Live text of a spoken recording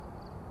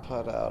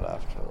put out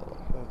after a little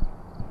bit.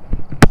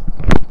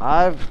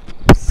 I've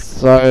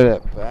started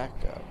it back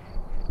up.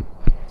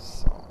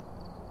 So,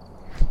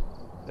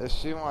 if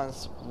she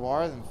wants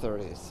more than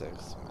 36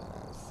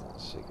 minutes, then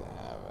she can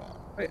have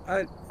it.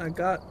 I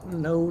got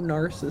no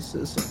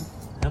narcissism.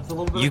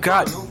 You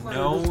got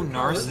no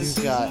narcissism?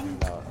 You got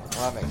no.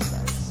 Well, that makes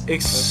sense.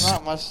 There's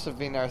not much to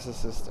be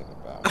narcissistic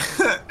about.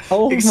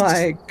 Oh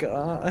my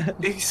god.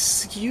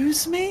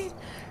 Excuse me?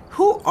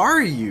 Who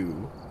are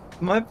you?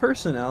 My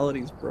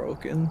personality's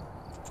broken.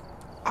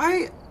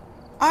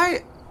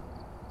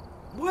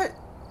 What?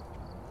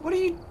 What are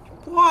you?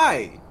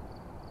 Why?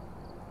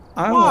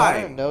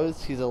 Connor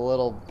knows he's a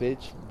little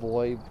bitch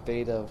boy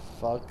beta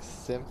fuck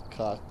simp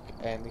cuck,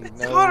 and he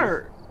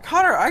knows.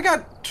 Connor, I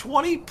got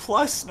 20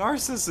 plus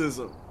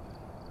narcissism.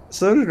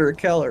 So did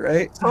Raquel,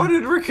 right? So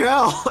did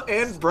Raquel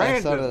and Brandon.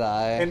 And so did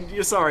I. And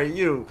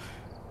you.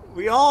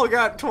 We all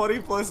got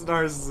 20 plus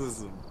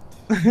narcissism.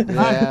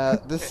 Yeah,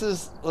 this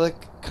is like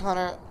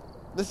Connor.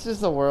 This is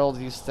the world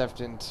you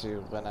stepped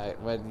into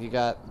when you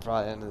got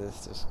brought into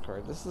this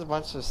Discord. This is a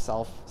bunch of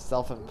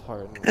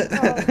self-important.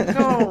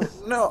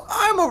 No.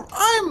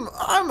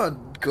 I'm a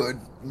good,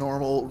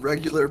 normal,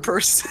 regular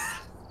person.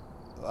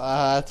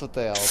 That's what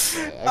they all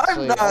say.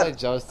 Actually, only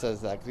Joe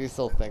says that because he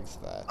still thinks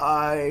that.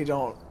 I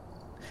don't.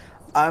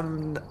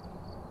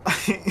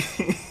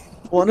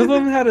 One of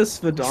them had a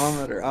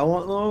speedometer. I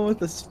want the one with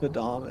the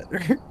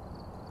speedometer.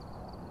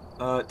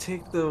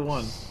 Take the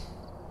one.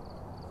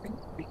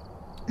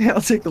 Yeah,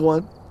 I'll take the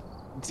one.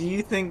 Do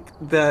you think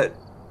that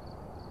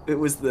it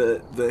was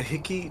the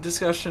hickey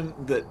discussion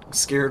that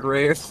scared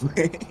Ray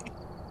away?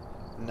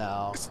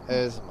 No, it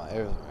was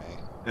me.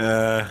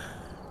 100%.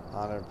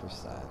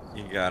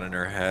 You got in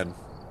her head.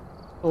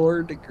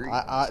 4 degrees.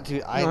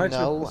 Dude, I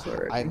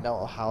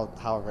know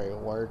how Ray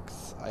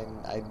works. I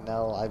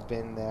know. I've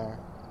been there.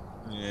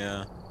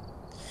 Yeah.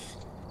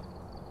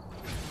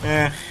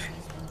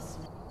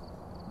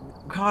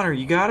 Connor,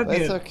 you gotta be.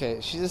 It's okay.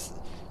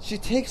 She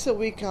takes a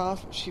week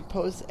off. She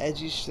posts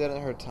edgy shit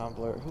on her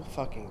Tumblr. Who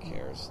fucking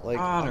cares? Like,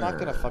 Connor. I'm not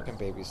gonna fucking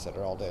babysit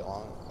her all day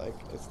long. Like,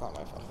 it's not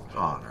my fucking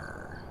job.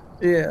 Connor.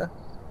 Yeah.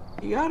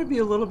 You gotta be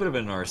a little bit of a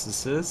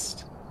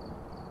narcissist.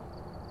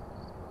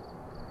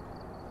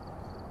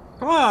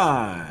 Come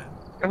on.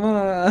 Come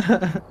on.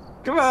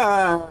 Come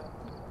on.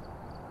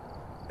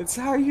 It's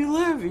how you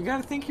live. You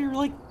gotta think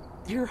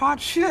you're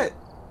hot shit.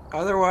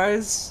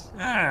 Otherwise, who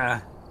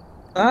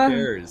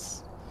cares?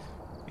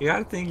 You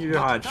gotta think you're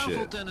hot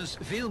shit.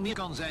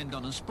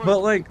 But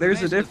like,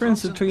 there's a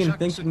difference between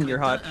thinking you're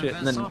hot shit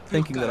and then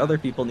thinking that other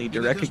people need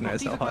to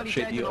recognize how hot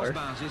shit you are.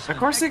 Of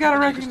course they gotta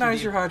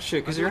recognize you're hot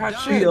shit, because you're hot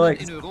shit. See,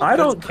 like, I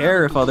don't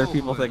care if other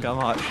people think I'm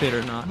hot shit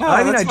or not. No,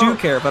 I mean, I do not...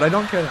 care, but I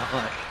don't care that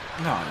much.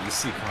 No, you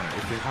see, Connor,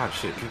 if you're hot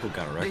shit, people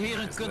gotta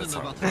recognize that's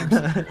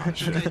hot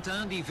shit.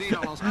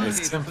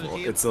 It's simple.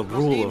 It's a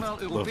rule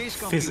of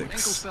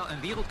physics.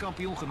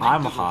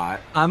 I'm hot.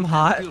 I'm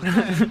hot.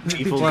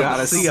 People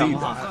gotta see I'm that.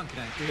 hot.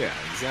 Yeah,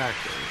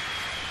 exactly.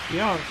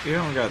 You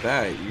don't got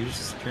that.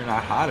 You're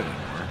not hot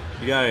anymore.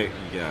 You gotta.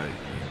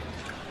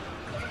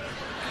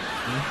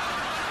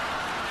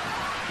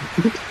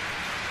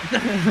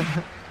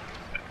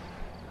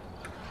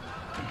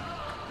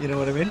 You know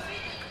what I mean?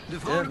 A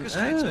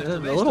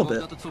little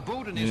bit.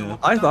 Yeah.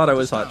 I thought I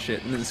was hot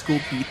shit, and then school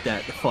beat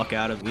that the fuck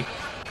out of me.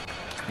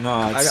 No,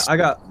 I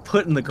got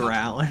put in the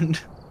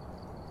ground.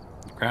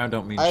 Ground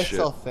don't mean I shit.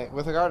 still think,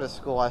 with regard to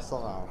school, I still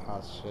know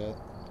hot shit.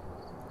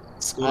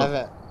 School. I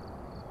haven't,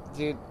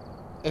 dude.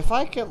 If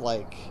I could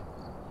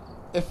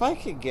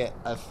get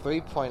a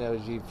 3.0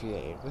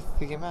 GPA with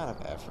the amount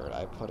of effort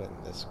I put in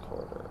this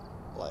quarter,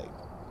 like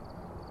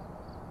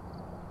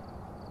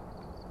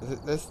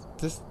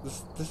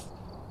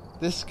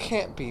this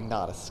can't be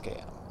not a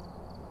scam.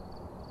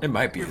 It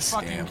might be a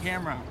scam.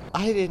 Camera.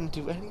 I didn't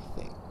do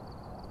anything.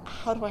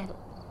 How did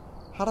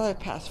I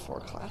pass 4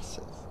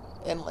 classes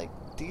and like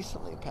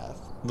decently pass?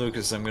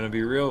 Lucas, I'm gonna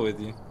be real with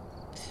you.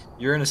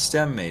 You're in a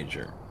STEM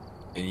major,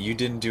 and you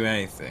didn't do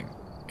anything,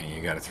 and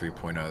you got a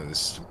 3.0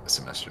 this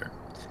semester.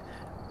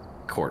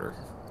 Quarter.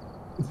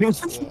 Yeah,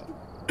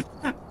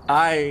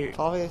 I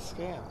probably a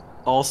scam.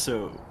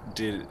 also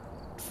did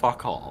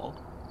fuck all.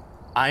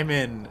 I'm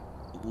in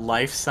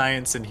life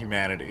science and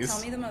humanities.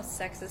 Tell me the most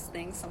sexist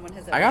thing someone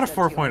has ever I got a said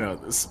to you.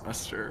 4.0 this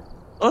semester.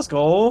 Let's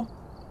go.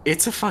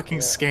 It's a fucking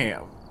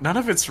scam. None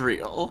of it's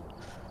real.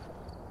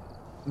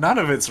 None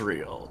of it's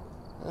real.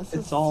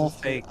 It's all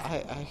fake.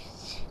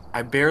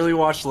 I barely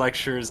watched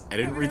lectures. I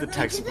didn't read the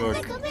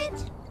textbook.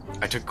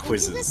 I took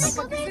quizzes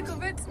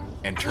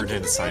and turned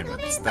in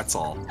assignments. That's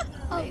all.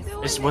 I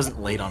just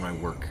wasn't late on my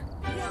work.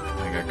 And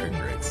I got good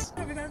grades.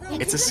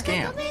 It's a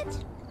scam.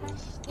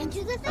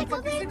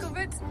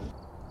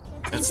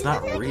 It's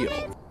not real.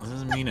 It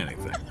doesn't mean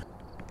anything.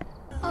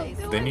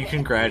 Then you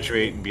can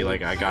graduate and be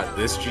like, I got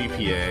this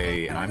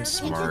GPA and I'm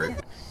smart.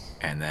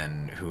 And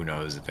then who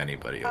knows if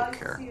anybody will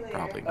care?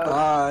 Probably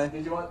not.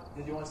 Did you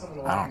want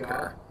something to I don't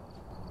care.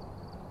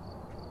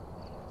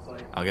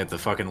 I'll get the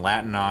fucking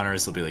Latin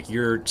honors. They'll be like,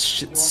 you're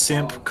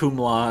simp cum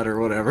laude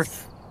or whatever.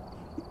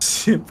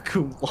 Simp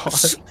cum laude.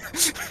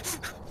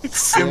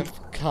 Simp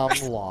cum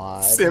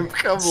laude. Simp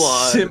cum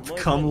laude. Simp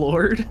cum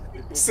lord.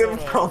 Simp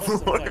cum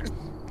lord.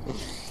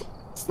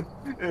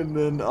 And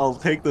then I'll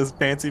take this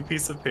fancy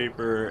piece of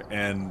paper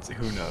and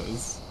who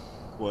knows,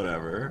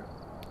 whatever.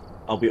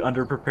 I'll be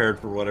underprepared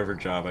for whatever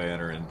job I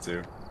enter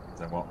into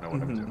because I won't know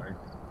what I'm doing.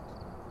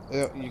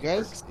 You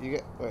guys,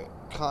 wait,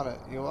 Connor,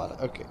 you want?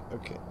 Okay.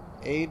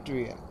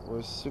 Adrian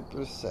was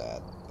super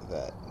sad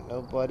that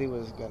nobody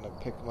was gonna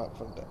pick him up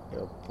from the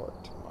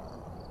airport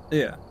tomorrow.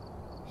 Yeah.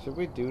 Should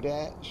we do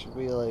that? Should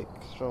we like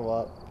show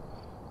up,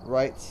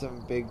 write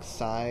some big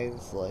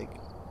signs like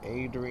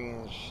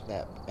Adrian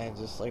Schnepp, and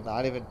just like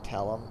not even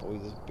tell him, but we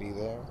just be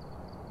there?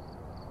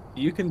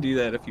 You can do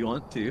that if you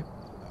want to.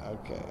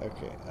 Okay.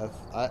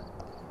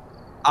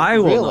 I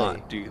will Really?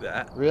 not do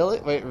that. Really?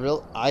 Wait,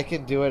 I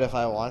can do it if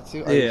I want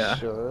to? Are Yeah. you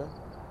sure?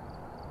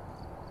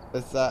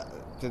 Was that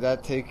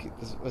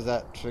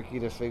tricky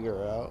to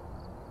figure out?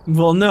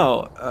 Well,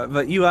 no,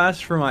 but you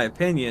asked for my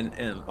opinion,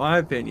 and my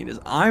opinion is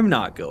I'm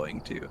not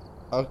going to.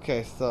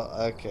 Okay, so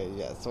what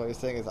you're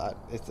saying is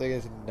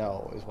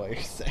no, is what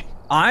you're saying.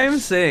 I'm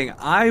saying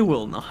I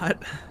will not.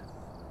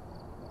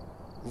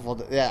 Well,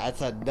 yeah, I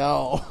said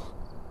no.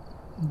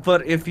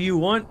 But if you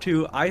want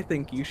to, I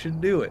think you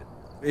should do it.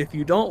 If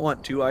you don't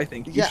want to, I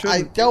think you Yeah,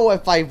 shouldn't. I know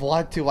if I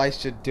want to, I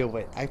should do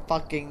it. I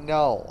fucking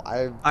know.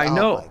 I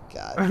know. Oh my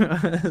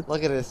god.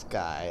 Look at this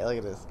guy. Look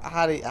at this.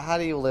 How do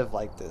you live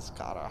like this,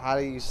 Connor? How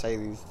do you say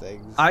these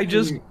things? I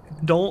just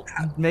don't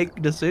make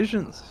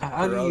decisions.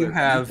 How for do you other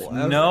have people,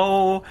 ever.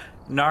 no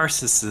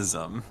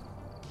narcissism?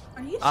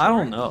 Are you sure? I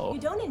don't know.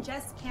 You don't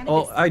ingest cannabis.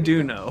 Well, I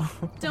do know.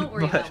 Don't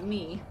worry about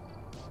me.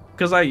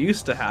 Because I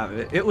used to have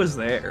it. It was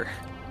there.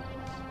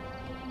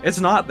 It's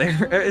not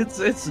there. It's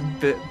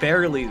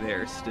barely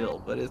there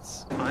still, but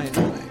it's kind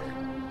of there.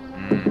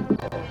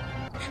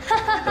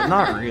 But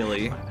not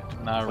really.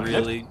 Not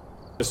really.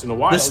 Just in a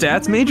while. The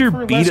stats major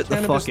beat it the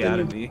fuck out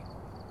of me.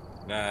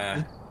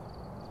 Nah.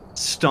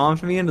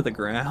 Stomped me into the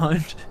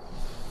ground.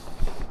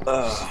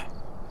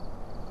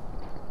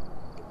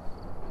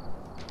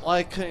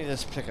 Why couldn't you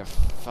just pick a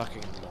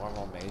fucking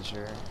normal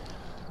major?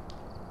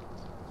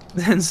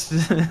 Then,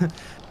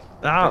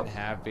 Been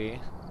happy.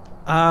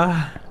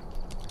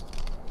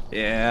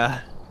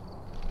 Yeah.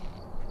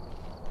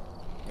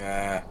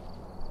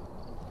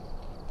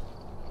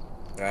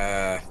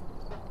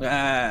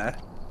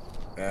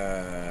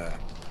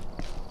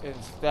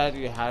 Instead,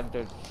 you had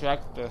to check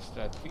the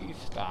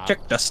statistics.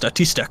 Check the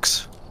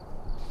statistics.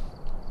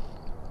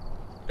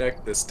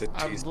 Check the I'm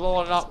statistics.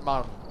 blowing up,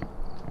 man.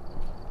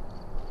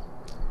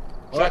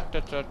 Check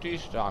the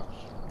statistics.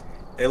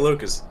 Hey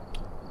Lucas,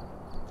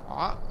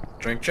 What?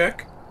 drink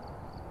check?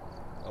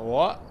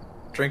 What?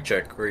 Drink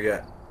check, where you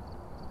at?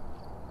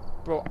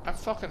 Bro, I'm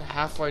fucking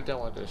halfway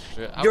done with this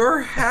shit.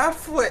 You're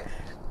halfway.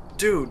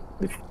 Dude.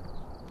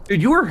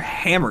 Dude, you were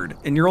hammered,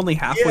 and you're only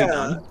halfway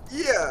done.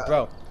 Yeah.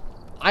 Bro,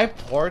 I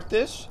poured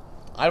this.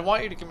 I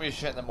want you to give me a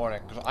shit in the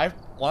morning, because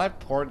when I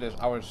poured this,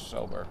 I was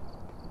sober.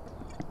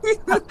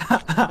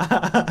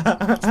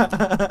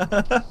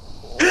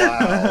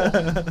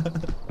 Wow.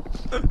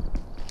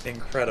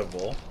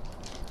 Incredible.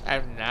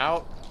 And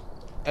now,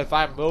 if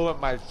I move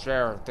in my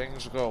chair,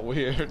 things go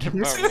weird in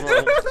my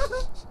room.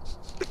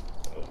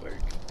 Oh my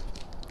god.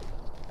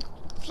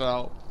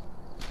 So,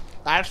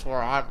 that's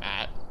where I'm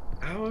at.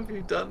 How have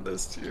you done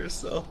this to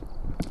yourself?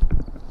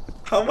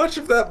 How much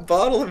of that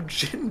bottle of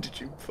gin did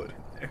you put in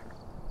there?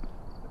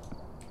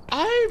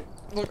 I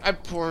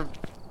poured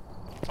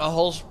a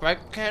whole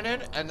Sprite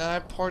cannon, and then I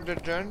poured the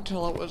gin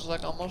until it was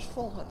like almost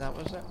full, and that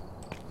was it.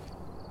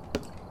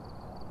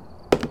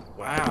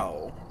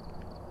 Wow.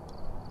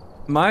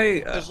 My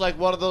It's like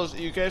one of those,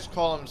 you guys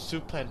call them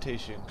soup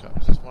plantation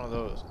cups. It's one of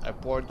those. I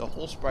poured the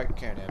whole Sprite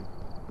cannon.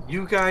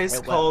 You guys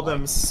It call went them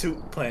like-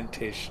 soup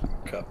plantation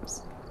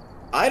cups.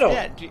 I don't.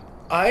 Yeah,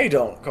 I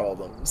don't call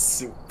them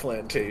soup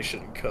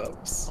plantation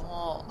cups.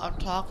 well, I'm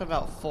talking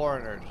about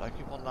foreigners, like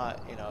people not,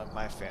 in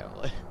my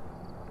family.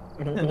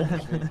 I don't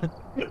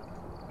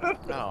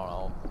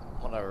know.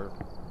 Whatever.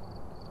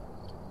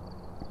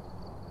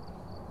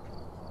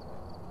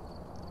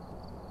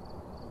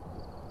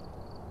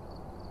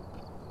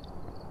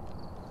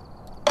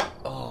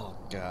 Oh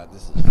god,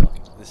 this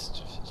is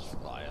just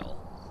vile.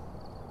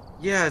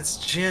 Yeah, it's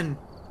gin.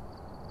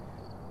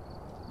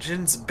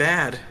 Gin's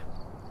bad.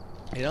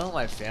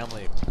 My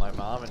family, my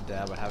mom and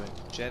dad were having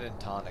gin and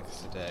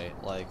tonics today.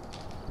 Like,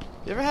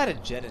 you ever had a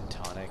gin and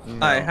tonic?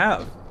 I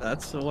have.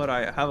 That's what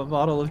I have a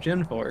bottle of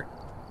gin for.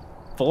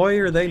 Boy,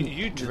 are they...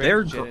 You drink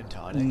they're gin and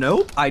tonic?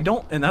 Nope, I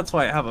don't, and that's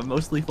why I have a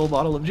mostly full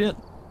bottle of gin.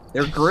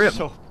 They're grim.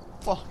 So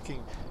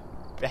fucking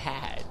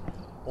bad.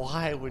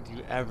 Why would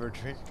you ever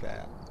drink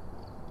that?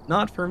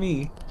 Not for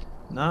me.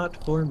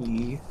 Not for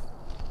me.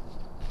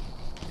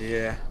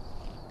 Yeah.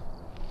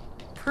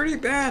 Pretty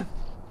bad.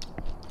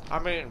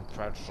 I'm eating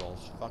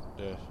pretzels. Fuck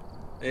this.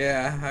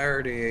 Yeah, I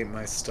already ate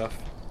my stuff.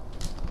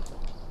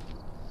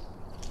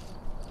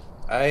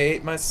 I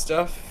ate my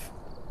stuff.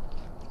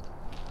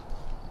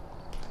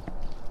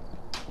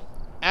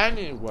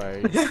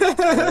 Anyway,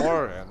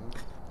 Lauren,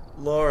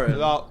 Lauren.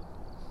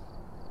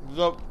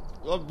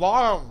 The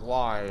bottom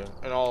line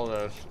in all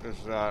this is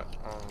that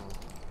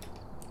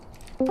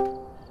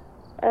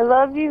I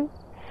love you,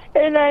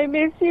 and I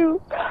miss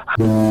you.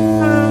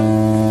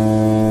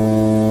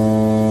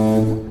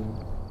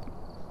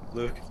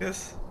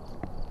 Lucas?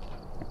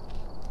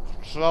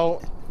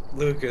 so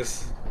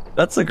Lucas.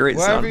 That's a great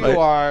wherever soundbite. you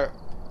are,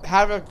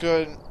 have a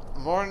good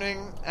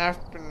morning,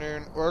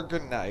 afternoon, or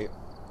good night.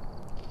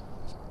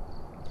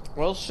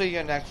 We'll see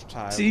you next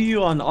time. See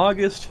you on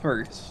August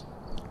 1st.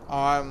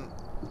 On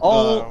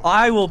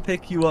I will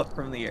pick you up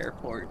from the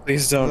airport.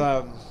 Please don't.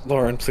 the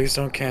Lauren, please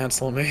don't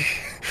cancel me.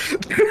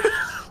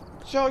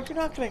 Joe, you're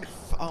not getting.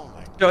 Oh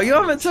my. Joe, you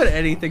haven't said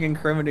anything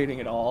incriminating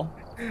at all.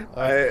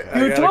 I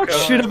You gotta talk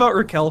cover- shit about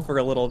Raquel for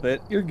a little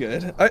bit. You're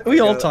good.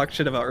 We all gotta- talk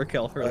shit about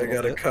Raquel for a I little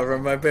gotta bit. cover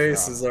my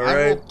bases, I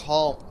alright? will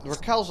call.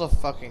 Raquel's a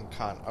fucking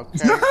cunt.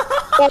 Okay.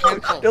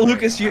 Cancel Yo, her,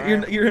 Lucas,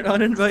 alright? you're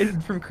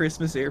uninvited from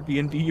Christmas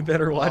Airbnb. You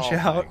better watch Oh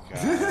out. my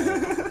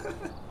God.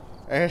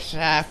 It's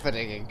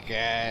happening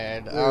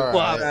again. Wah, Alright,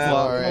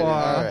 wah, alright,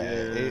 wah.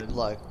 alright.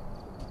 Look,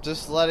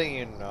 just letting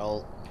you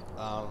know.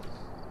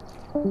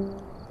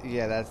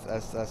 Yeah,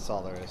 that's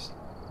all there is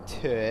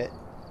to it.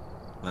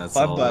 That's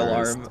Bye all bye,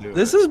 there is alarm. to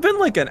This it. has been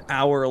like an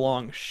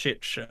hour-long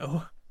shit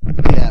show.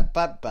 Yeah,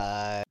 bye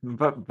bye.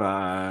 Bye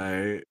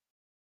bye.